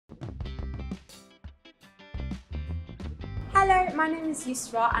Hello, my name is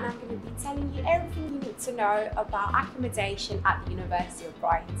Yusra and I'm going to be telling you everything you need to know about accommodation at the University of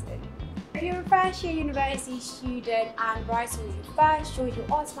Brighton. If you're a first year university student and Brighton is your first choice,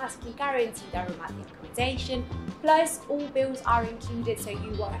 you're automatically guaranteed a room at the accommodation. Plus, all bills are included, so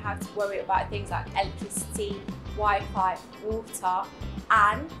you won't have to worry about things like electricity, Wi-Fi, water,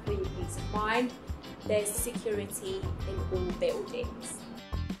 and for your peace of mind, there's security in all buildings.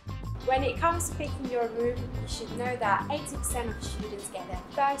 When it comes to picking your room, you should know that 80% of students get their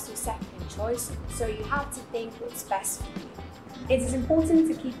first or second choice, so you have to think what's best for you. It is important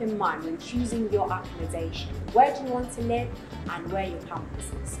to keep in mind when choosing your accommodation, where do you want to live and where your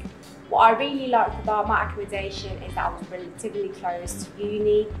campus is. What I really liked about my accommodation is that I was relatively close to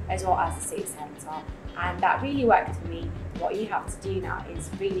uni as well as the city centre, and that really worked for me. What you have to do now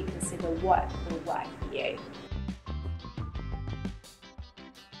is really consider what will work for you.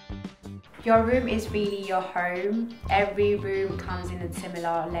 Your room is really your home. Every room comes in a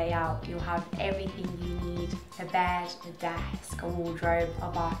similar layout. You'll have everything you need, a bed, a desk, a wardrobe, a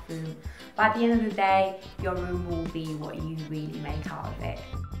bathroom. But at the end of the day, your room will be what you really make out of it.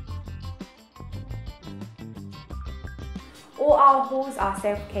 All our halls are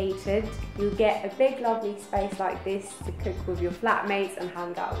self-catered. You'll get a big lovely space like this to cook with your flatmates and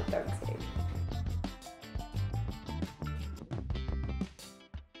hang out with them too.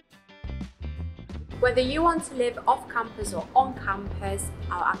 Whether you want to live off campus or on campus,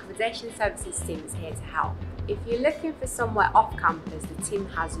 our accommodation services team is here to help. If you're looking for somewhere off campus, the team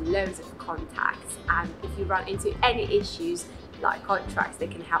has loads of contacts, and if you run into any issues like contracts, they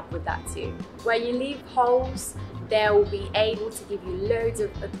can help with that too. When you leave halls, they'll be able to give you loads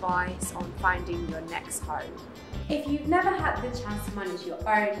of advice on finding your next home. If you've never had the chance to manage your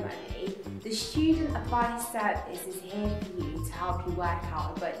own money, the Student Advice Service is here for you to help you work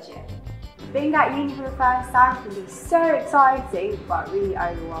out a budget. Being at uni for the first time can be so exciting but really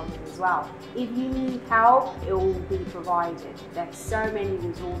overwhelming as well. If you need help, it will be provided. There's so many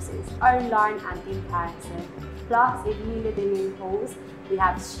resources, online and in person. Plus, if you live in uni halls, we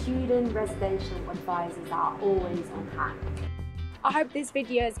have student residential advisors that are always on hand. I hope this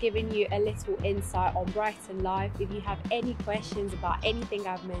video has given you a little insight on Brighton life. If you have any questions about anything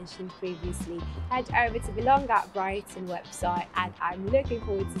I've mentioned previously, head over to Belong at Brighton website, and I'm looking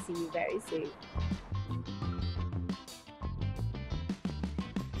forward to seeing you very soon.